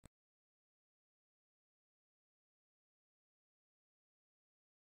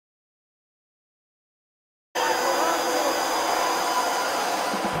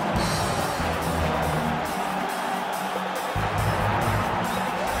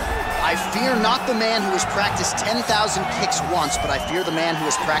I fear not the man who has practiced 10,000 kicks once, but I fear the man who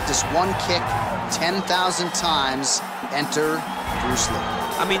has practiced one kick 10,000 times. Enter Bruce Lee.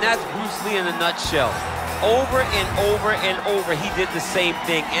 I mean, that's Bruce Lee in a nutshell. Over and over and over, he did the same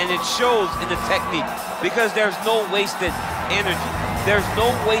thing, and it shows in the technique because there's no wasted energy. There's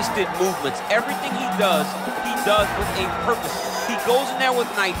no wasted movements. Everything he does with a purpose. He goes in there with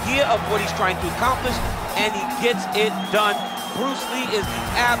an idea of what he's trying to accomplish, and he gets it done. Bruce Lee is the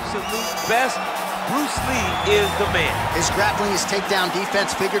absolute best. Bruce Lee is the man. His grappling, his takedown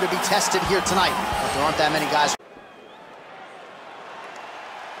defense figure to be tested here tonight, but there aren't that many guys.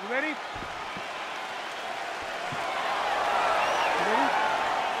 You ready?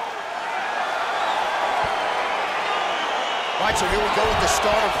 All right, so here we go with the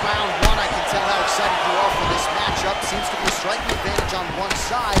start of round one. I can tell how excited you are for this matchup. Seems to be a striking advantage on one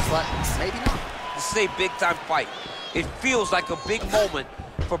side, but maybe not. This is a big-time fight. It feels like a big moment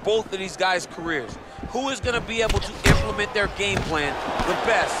for both of these guys' careers. Who is going to be able to implement their game plan the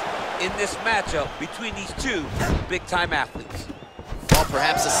best in this matchup between these two big-time athletes? Well,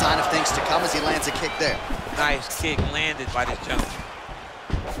 perhaps a sign of things to come as he lands a kick there. Nice kick landed by this gentleman.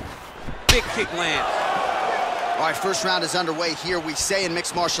 Big kick lands. All right, first round is underway here. We say in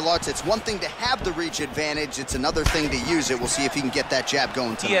mixed martial arts, it's one thing to have the reach advantage. It's another thing to use it. We'll see if he can get that jab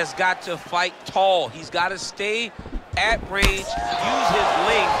going tonight. He has got to fight tall. He's got to stay at range, use his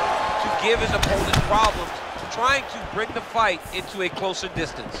length to give his opponent problems, trying to bring the fight into a closer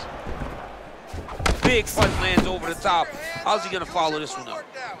distance. Big punch lands over the top. How's he going to follow this one up?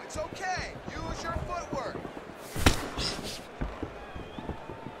 It's okay. Use your footwork.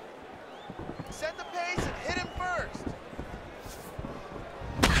 Set the pace and hit him first.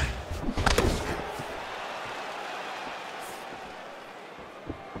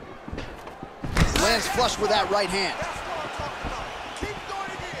 Lands flush with that right hand.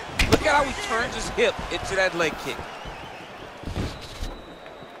 Look at how he turns his hip into that leg kick.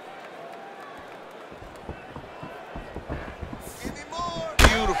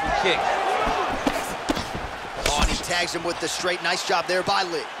 Beautiful kick. Oh, and he tags him with the straight. Nice job there by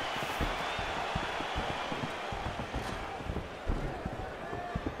Lee.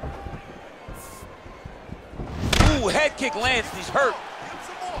 Ooh, head kick lands, he's hurt.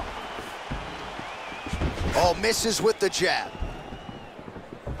 Oh, misses with the jab.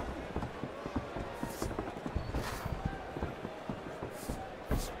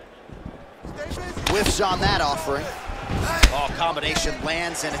 Whiffs on that offering. Oh, combination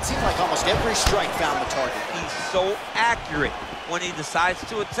lands, and it seemed like almost every strike found the target. He's so accurate when he decides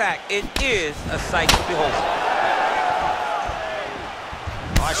to attack. It is a sight to behold.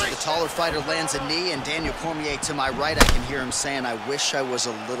 All right, so the taller fighter lands a knee, and Daniel Cormier to my right, I can hear him saying, I wish I was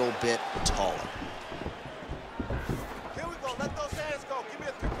a little bit taller. Here we go. Let those hands go. Give me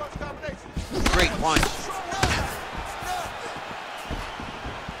a three-punch combination. Great punch.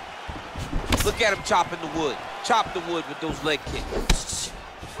 Look at him chopping the wood. Chop the wood with those leg kicks.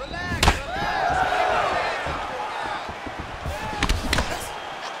 Relax, relax.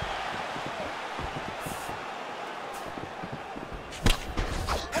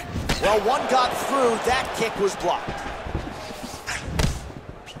 Well, one got through. That kick was blocked.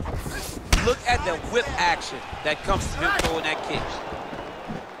 Look at the whip action that comes from him throwing that kick.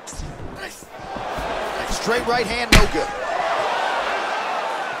 Straight right hand, no good.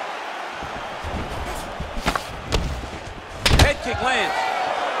 Head kick lands.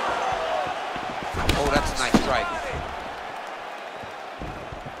 Oh, that's a nice strike.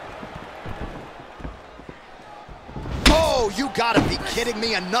 Oh, you gotta be kidding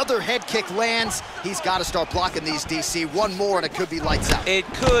me. Another head kick lands. He's gotta start blocking these, DC. One more and it could be lights out. It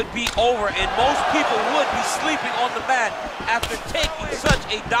could be over, and most people would be sleeping on the mat after taking such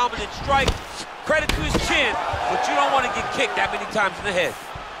a dominant strike. Credit to his chin, but you don't want to get kicked that many times in the head.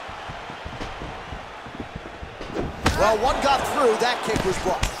 Well, one got through. That kick was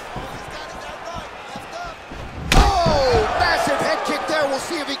blocked. Oh, massive head kick there. We'll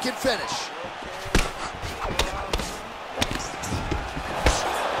see if he can finish.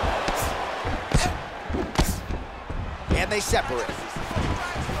 And they separate.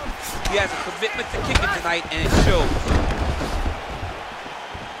 He has a commitment to kicking tonight, and it shows.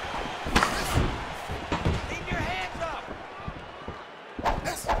 Keep your hands up.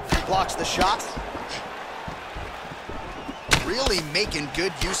 Blocks the shot. Really making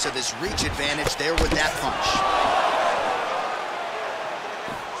good use of his reach advantage there with that punch.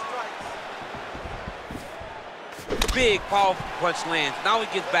 Big, powerful punch lands. Now he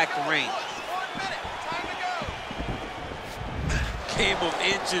gets back to range. 1 minute. Time to go. Game of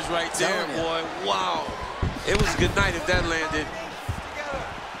inches right there, boy. Wow. It was a good night if that landed.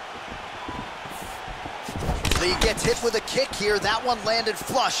 Lí gets hit with a kick here. That one landed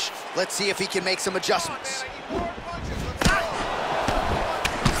flush. Let's see if he can make some adjustments.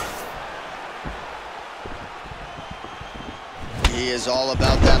 He is all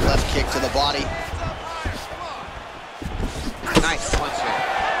about that left kick to the body. Nice punch there.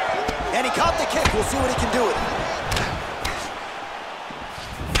 And he caught the kick. We'll see what he can do with it.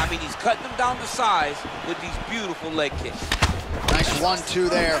 I mean, he's cutting them down to size with these beautiful leg kicks. Nice 1-2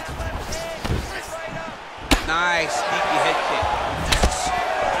 there. Nice sneaky head kick.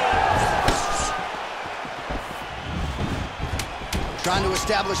 Trying to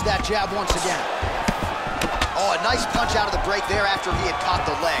establish that jab once again. Oh, a nice punch out of the break there after he had caught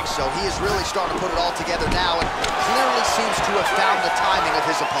the leg. So he is really starting to put it all together now and clearly seems to have found the timing of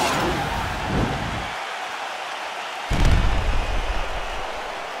his opponent.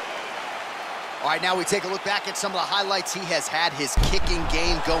 All right, now we take a look back at some of the highlights. He has had his kicking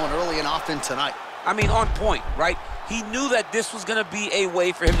game going early and often tonight. I mean, on point, right? He knew that this was going to be a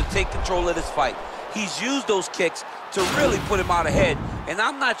way for him to take control of this fight. He's used those kicks to really put him out ahead, and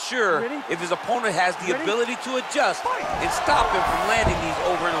I'm not sure if his opponent has the ability to adjust and stop him from landing these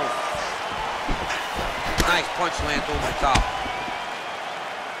over and over. Nice punch lands over the top.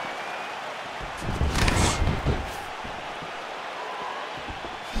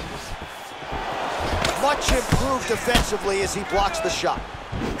 Much improved defensively as he blocks the shot.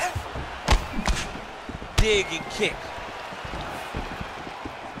 Dig and kick.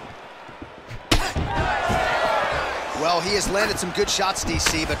 Well, he has landed some good shots,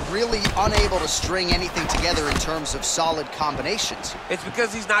 DC, but really unable to string anything together in terms of solid combinations. It's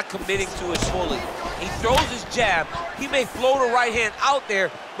because he's not committing to it fully. He throws his jab. He may float a right hand out there,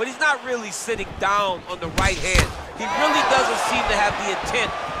 but he's not really sitting down on the right hand. He really doesn't seem to have the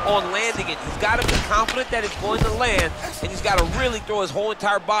intent on landing it. He's got to be confident that it's going to land, and he's got to really throw his whole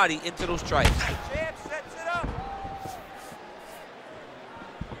entire body into those strikes. Jab sets it up.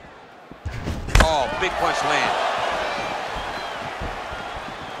 Oh, big punch land.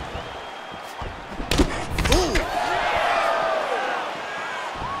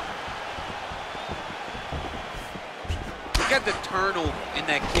 Look at the turnover in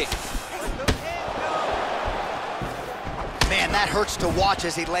that kick. Man, that hurts to watch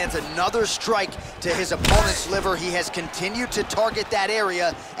as he lands another strike to his opponent's liver. He has continued to target that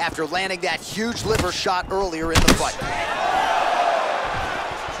area after landing that huge liver shot earlier in the fight.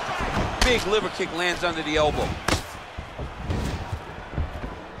 Big liver kick lands under the elbow.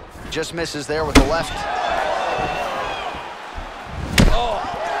 Just misses there with the left. Oh.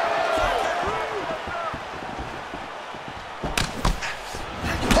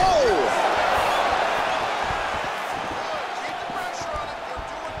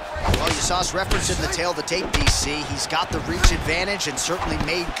 Well, you saw us referencing the tail of the tape, DC. He's got the reach advantage and certainly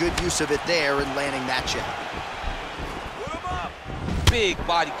made good use of it there in landing that jab. Big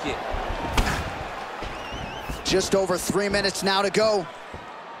body kick. Just over 3 minutes now to go.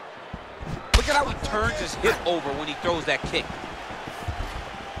 Look at how he turns his hip over when he throws that kick.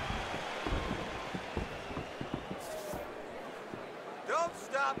 Don't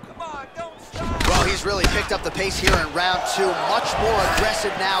stop. Come on, don't stop. Well, he's really picked up the pace here in round 2. Much more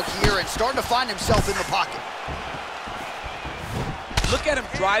aggressive now here and starting to find himself in the pocket. Look at him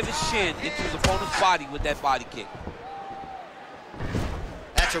drive his shin into his opponent's body with that body kick.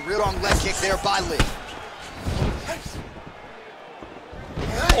 That's a real long leg kick there by Lí.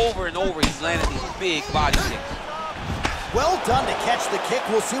 Over and over, he's landing these big body kicks. Well done to catch the kick.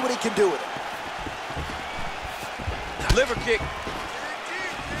 We'll see what he can do with it. Liver kick.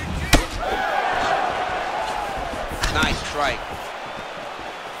 Nice strike.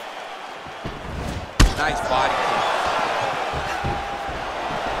 Nice body kick.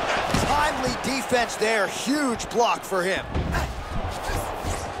 Timely defense there. Huge block for him.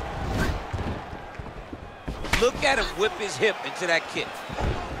 Look at him whip his hip into that kick.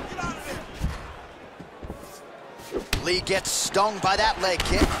 Lí gets stung by that leg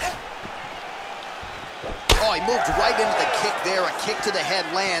kick. Oh, he moved right into the kick there. A kick to the head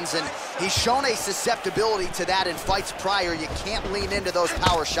lands, and he's shown a susceptibility to that in fights prior. You can't lean into those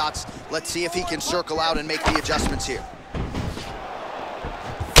power shots. Let's see if he can circle out and make the adjustments here.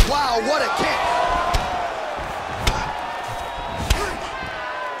 Wow, what a kick!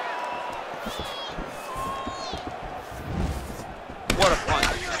 What a punch.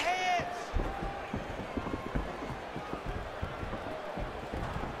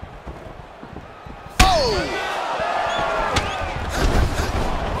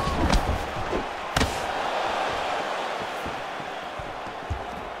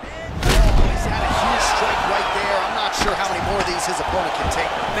 his opponent can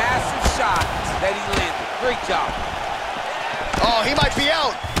take. Massive shot that he landed. Great job. Oh, he might be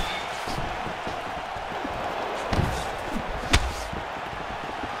out.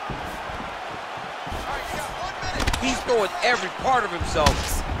 He's throwing every part of himself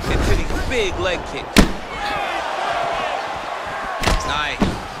into these big leg kicks. Nice.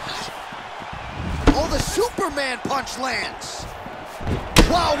 Oh, the Superman punch lands.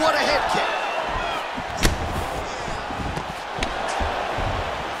 Wow, what a head kick.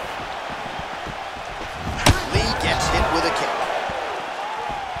 Lee gets hit with a kick.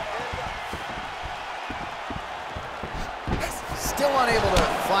 Still unable to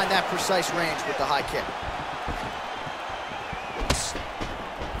find that precise range with the high kick.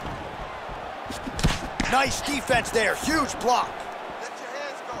 Nice defense there, huge block. Let your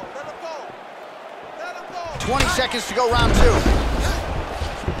hands go. Let him go. Let him go. 20 seconds to go, round two.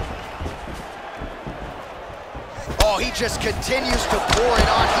 Oh, he just continues to pour it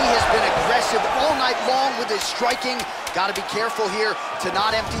on. He has been aggressive all night long with his striking. Got to be careful here to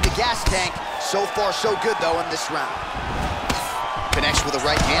not empty the gas tank. So far, so good, though, in this round. Connects with a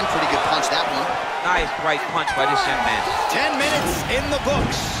right hand. Pretty good punch, that one. Nice right punch by this young man. 10 minutes in the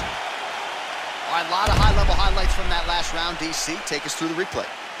books. All right, a lot of high-level highlights from that last round. DC, take us through the replay.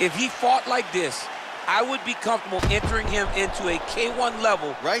 If he fought like this, I would be comfortable entering him into a K1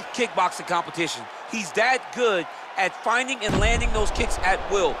 level kickboxing competition. He's that good at finding and landing those kicks at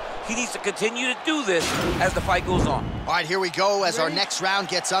will. He needs to continue to do this as the fight goes on. All right, here we go as our next round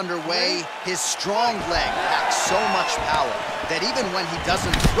gets underway. His strong leg packs so much power that even when he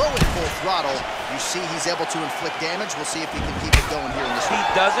doesn't throw it full throttle, you see he's able to inflict damage. We'll see if he can keep it going here in this round.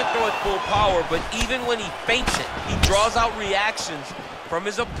 He doesn't throw it full power, but even when he feints it, he draws out reactions from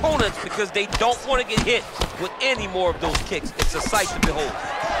his opponents because they don't want to get hit with any more of those kicks. It's a sight to behold.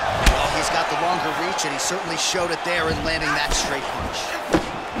 Well, he's got the longer reach, and he certainly showed it there in landing that straight punch.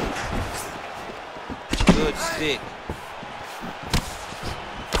 Good stick.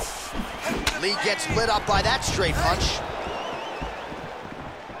 Lee gets lit up by that straight punch.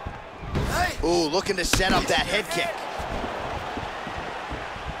 Ooh, looking to set up that head kick.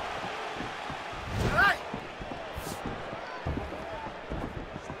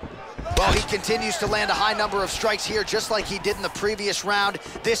 Well, he continues to land a high number of strikes here, just like he did in the previous round.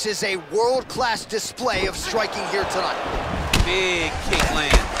 This is a world-class display of striking here tonight. Big kick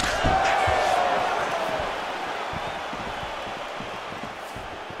land.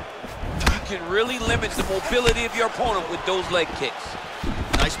 You can really limit the mobility of your opponent with those leg kicks.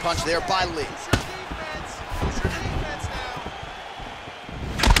 Nice punch there by Lee.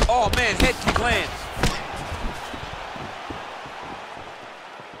 Oh, man, head kick lands.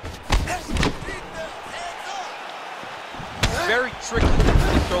 Very tricky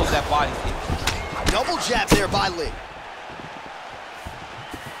when he throws that body kick. Double jab there by Lee.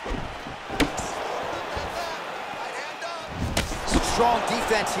 Strong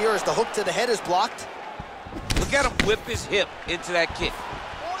defense here as the hook to the head is blocked. Look at him whip his hip into that kick.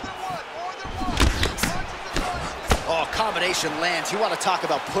 Oh, combination lands. You want to talk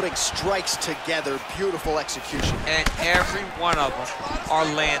about putting strikes together. Beautiful execution. And every one of them are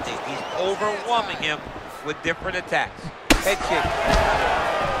landing. He's overwhelming him with different attacks. Head kick.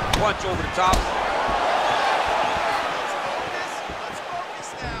 Punch over the top.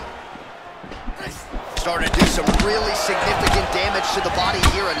 Starting to do some really significant damage to the body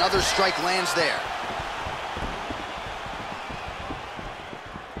here. Another strike lands there.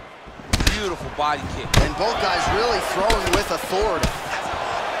 Beautiful body kick. And both guys really throwing with authority.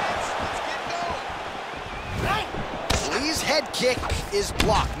 Lee's head kick is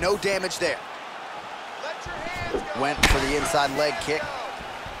blocked. No damage there. Went for the inside leg kick.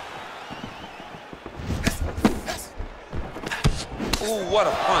 Ooh, what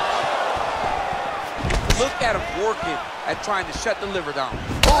a punch. Look at him working at trying to shut the liver down.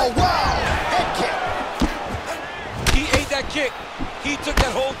 Oh, wow! Head kick. He ate that kick. He took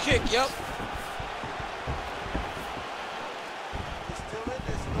that whole kick, yep.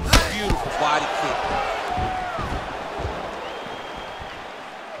 Beautiful body kick.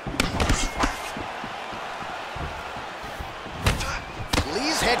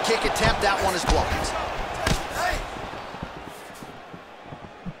 Lee's head kick attempt, that one is blocked.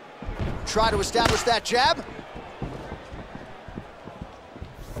 Try to establish that jab.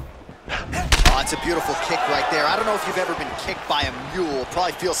 Oh, it's a beautiful kick right there. I don't know if you've ever been kicked by a mule.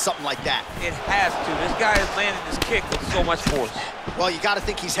 Probably feels something like that. It has to. This guy has landed this kick with so much force. Well, you got to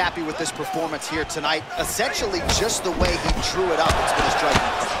think he's happy with this performance here tonight. Essentially, just the way he drew it up, it's been a striking.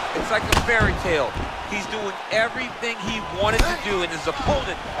 It's like a fairy tale. He's doing everything he wanted to do, and his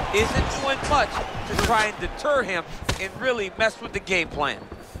opponent isn't doing much to try and deter him and really mess with the game plan.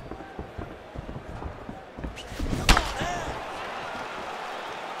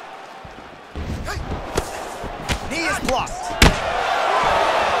 Knee is blocked.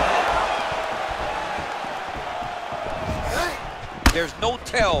 There's no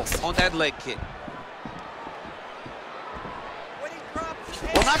tell on that leg kick.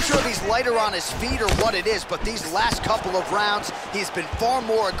 Well, not sure if he's lighter on his feet or what it is, but these last couple of rounds, he's been far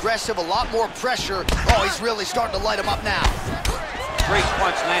more aggressive, a lot more pressure. Oh, he's really starting to light him up now. Great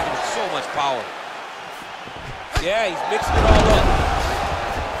punch landed with so much power. Yeah, he's mixing it all up.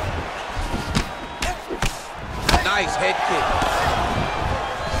 Nice head kick.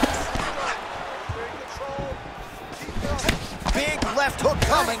 Big left hook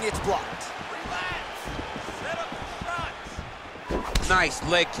coming, it's blocked. Nice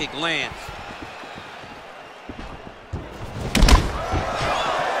leg kick lands.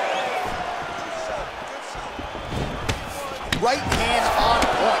 Right hand on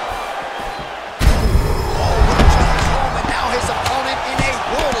point. Oh, what a jump and now his opponent in a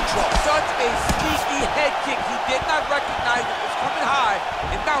world of trouble. Such a sneaky head kick. He did not recognize it was coming high,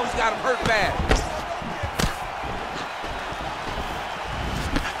 and now he's got him hurt bad.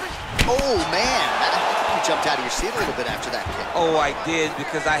 Oh, man. You jumped out of your seat a little bit after that kick. Oh, I did,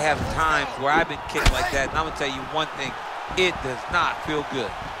 because I have times where I've been kicked like that, and I'm going to tell you one thing. It does not feel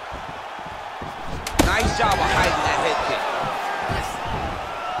good. Nice job of hiding that head kick.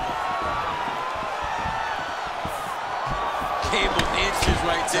 Came with inches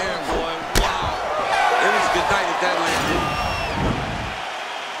right there, boy. Wow. It was a good night at that landed.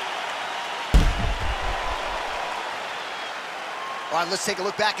 All right, let's take a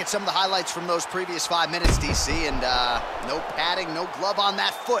look back at some of the highlights from those previous 5 minutes, DC, and no padding, no glove on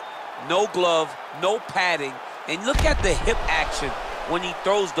that foot. No glove, no padding, and look at the hip action when he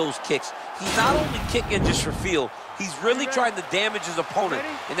throws those kicks. He's not only kicking just for feel, he's really trying to damage his opponent,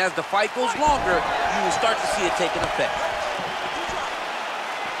 and as the fight goes longer, you will start to see it taking effect.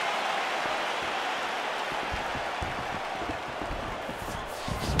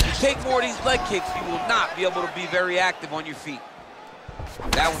 If you take more of these leg kicks, you will not be able to be very active on your feet.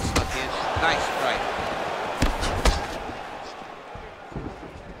 That one snuck in. Nice strike.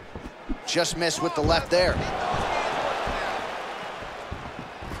 Just missed with the left there.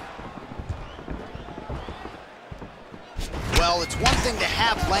 Well, it's one thing to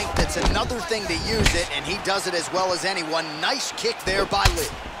have length, it's another thing to use it, and he does it as well as anyone. Nice kick there by Lí.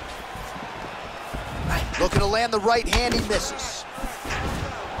 Looking to land the right hand, he misses.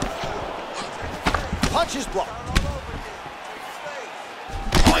 Punch is blocked.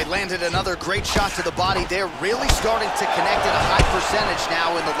 Oh, he landed another great shot to the body there, really starting to connect at a high percentage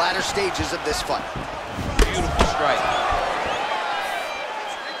now in the latter stages of this fight. Beautiful strike.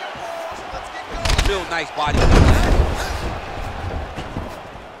 Real nice body.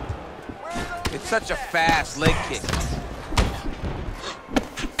 It's such a fast leg kick.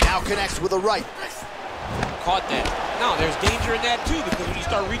 Now connects with a right. Caught that. Now, there's danger in that, too, because when you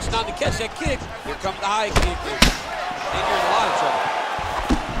start reaching out to catch that kick, here comes the high kick, and you're in a lot of trouble.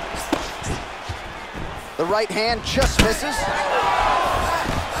 The right hand just misses.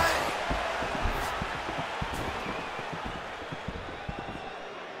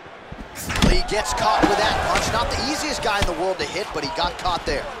 Lí gets caught with that punch. Not the easiest guy in the world to hit, but he got caught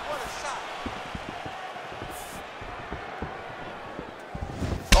there.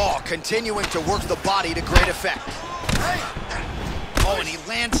 Oh, continuing to work the body to great effect. Oh, and he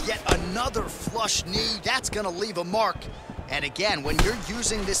lands yet another flush knee. That's gonna leave a mark. And again, when you're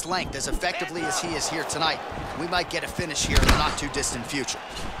using this length as effectively as he is here tonight, we might get a finish here in the not too distant future.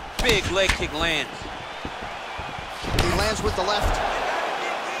 Big leg kick lands. He lands with the left.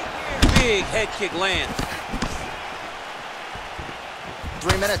 Big head kick lands.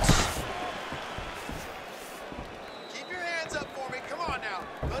 3 minutes. Keep your hands up for me. Come on now.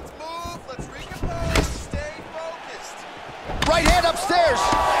 Let's move. Let's recompose. Stay focused. Right hand upstairs.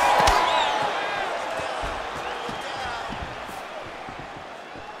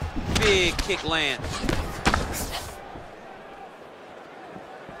 Big kick lands.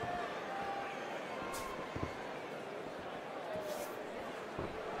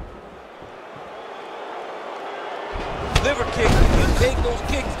 Liver kick, if you take those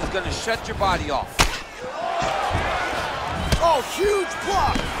kicks, is going to shut your body off. Oh, huge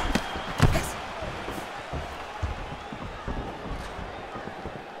block.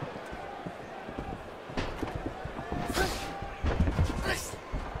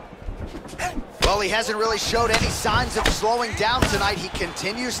 Well, he hasn't really showed any signs of slowing down tonight. He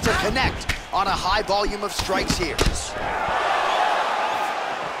continues to connect on a high volume of strikes here.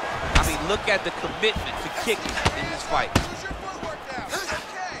 I mean, look at the commitment to kicking in this fight. Use your footwork now.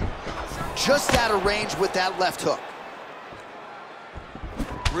 Okay. Just out of range with that left hook.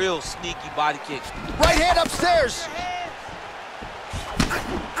 Real sneaky body kick. Right hand upstairs.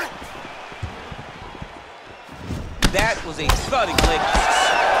 That was a thudding leg kick.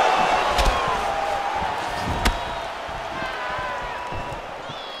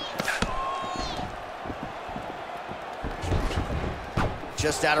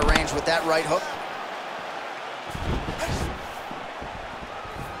 Just out of range with that right hook.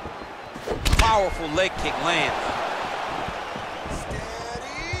 Powerful leg kick lands.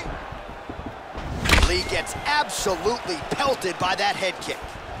 Steady. Lee gets absolutely pelted by that head kick.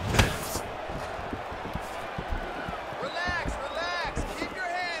 Relax, relax. Keep your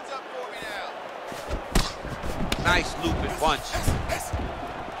hands up for me now. Nice looping punch.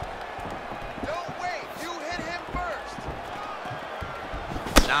 Don't wait. You hit him first.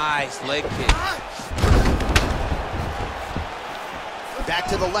 Nice leg kick. Back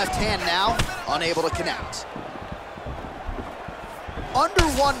to the left hand now, unable to connect. Under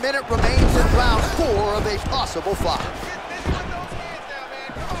 1 minute remains in round 4 of a possible 5. Get busy with those hands now,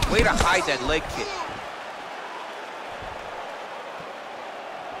 man. Come on. Way to hide that leg kick.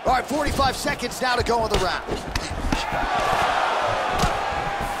 All right, 45 seconds now to go in the round.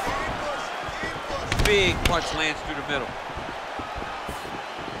 Big punch lands through the middle.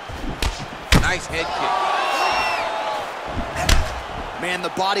 Nice head kick. Man, the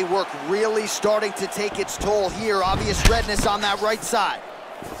body work really starting to take its toll here. Obvious redness on that right side.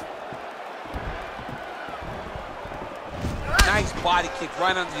 Nice body kick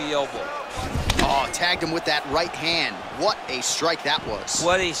right under the elbow. Oh, tagged him with that right hand. What a strike that was.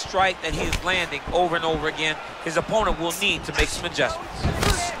 What a strike that he is landing over and over again. His opponent will need to make some adjustments.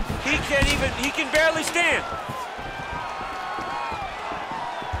 He can barely stand.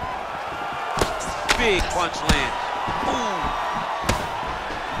 Big punch land. Ooh.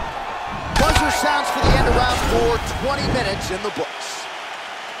 Buzzer sounds for the end of round 4, 20 minutes in the books.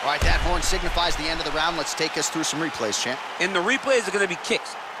 All right, that horn signifies the end of the round. Let's take us through some replays, champ. And the replays are going to be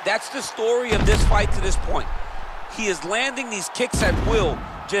kicks. That's the story of this fight to this point. He is landing these kicks at will,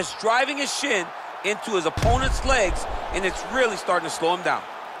 just driving his shin into his opponent's legs, and it's really starting to slow him down.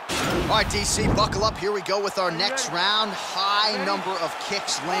 All right, DC, buckle up. Here we go with our next round. High number of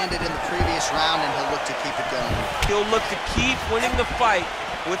kicks landed in the previous round, and he'll look to keep it going. He'll look to keep winning the fight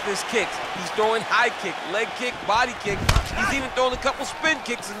with his kicks. He's throwing high kick, leg kick, body kick. He's even throwing a couple spin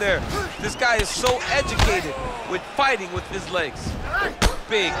kicks in there. This guy is so educated with fighting with his legs.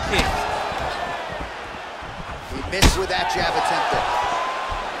 Big kick. He missed with that jab attempt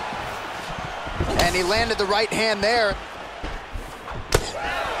there. And he landed the right hand there.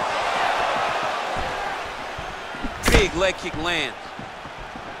 Big leg kick lands.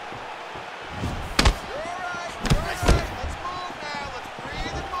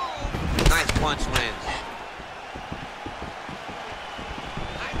 Nice punch lands.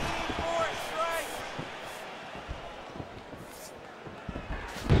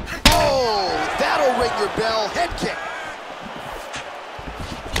 Oh, that'll ring your bell. Head kick.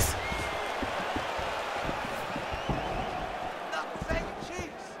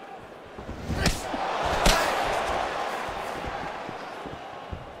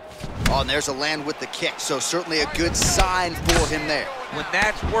 Oh, and there's a land with the kick, so certainly a good sign for him there. When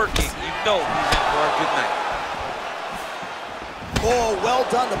that's working, you know he's in for a good night. Oh, well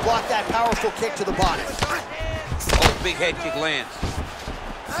done to block that powerful kick to the body. Oh, big head kick lands.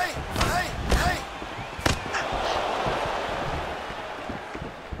 Hey, hey, hey.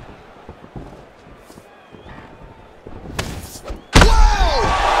 Whoa!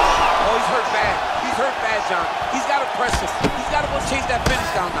 Oh, he's hurt bad. He's hurt bad, John. He's got to press him. He's got to go chase that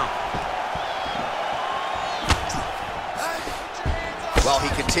finish down now. Well, he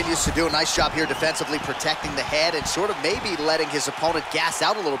continues to do a nice job here defensively, protecting the head and sort of maybe letting his opponent gas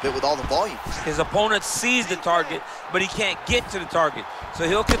out a little bit with all the volume. His opponent sees the target, but he can't get to the target. So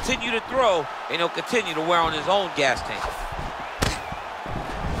he'll continue to throw, and he'll continue to wear on his own gas tank.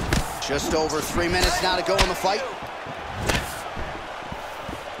 Just over 3 minutes now to go in the fight.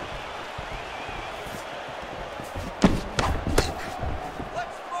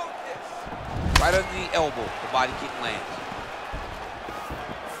 Let's focus. Right under the elbow, the body kick lands.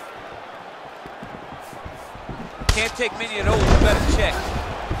 Can't take many of those, you better check.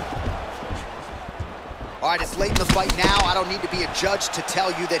 All right, it's late in the fight now. I don't need to be a judge to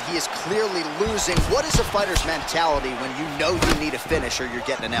tell you that he is clearly losing. What is a fighter's mentality when you know you need a finish or you're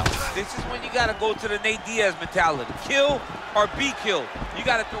getting an L? This is when you got to go to the Nate Diaz mentality. Kill or be killed. You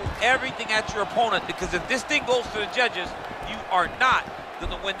got to throw everything at your opponent, because if this thing goes to the judges, you are not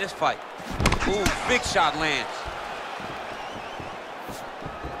going to win this fight. Ooh, big shot lands.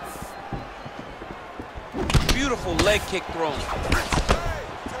 Beautiful leg kick thrown.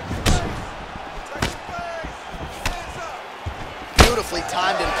 Beautifully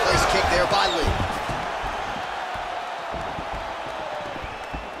timed and placed kick there by Lí.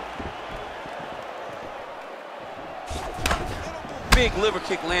 Big liver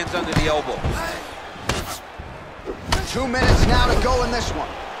kick lands under the elbow. 2 minutes now to go in this one.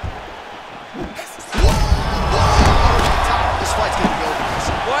 This fight's gonna be over.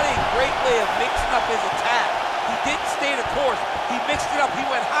 What a great way of mixing up his attack. He didn't stay the course. He mixed it up. He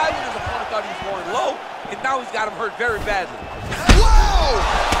went high when his opponent thought he was going low, and now he's got him hurt very badly. Whoa!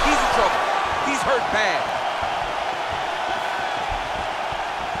 He's in trouble. He's hurt bad.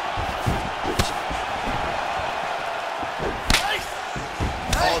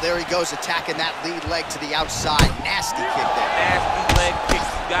 Oh, there he goes, attacking that lead leg to the outside. Nasty kick there. Nasty leg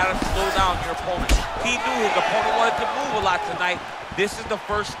kicks. You gotta slow down your opponent. He knew his opponent wanted to move a lot tonight. This is the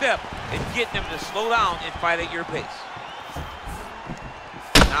first step in getting him to slow down and fight at your pace.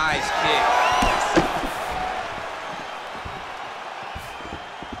 Nice kick.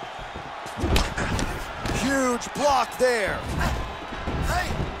 Huge block there. Hey,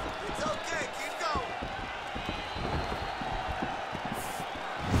 it's okay. Keep going.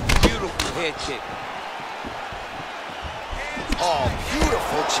 Beautiful head kick. Oh,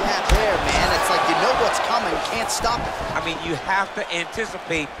 beautiful jab there, man. It's like you know what's coming, can't stop it. I mean, you have to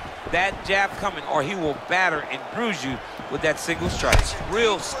anticipate that jab coming, or he will batter and bruise you with that single strike.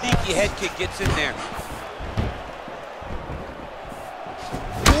 Real sneaky head kick gets in there.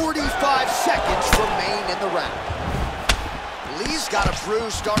 45 seconds remain in the round. Lee's got a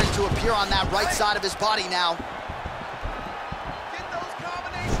bruise starting to appear on that right side of his body now. Get those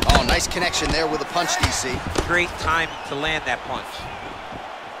combinations. Oh, nice connection there with a punch, DC. Great time to land that punch.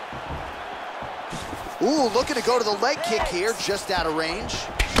 Ooh, looking to go to the leg kick here, just out of range.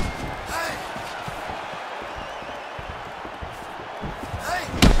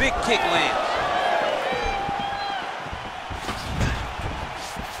 Big kick lands.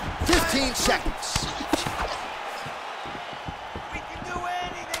 15 seconds. We can do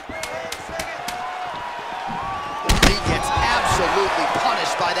anything for 10 seconds. He gets absolutely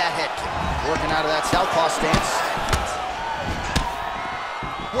punished by that head kick. Working out of that southpaw stance.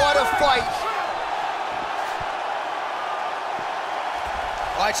 What a fight.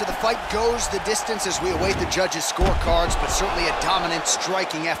 All right, so the fight goes the distance as we await the judges' scorecards, but certainly a dominant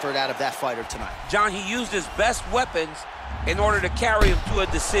striking effort out of that fighter tonight. John, he used his best weapons in order to carry him to a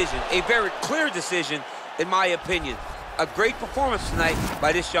decision. A very clear decision, in my opinion. A great performance tonight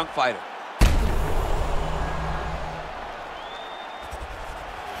by this young fighter.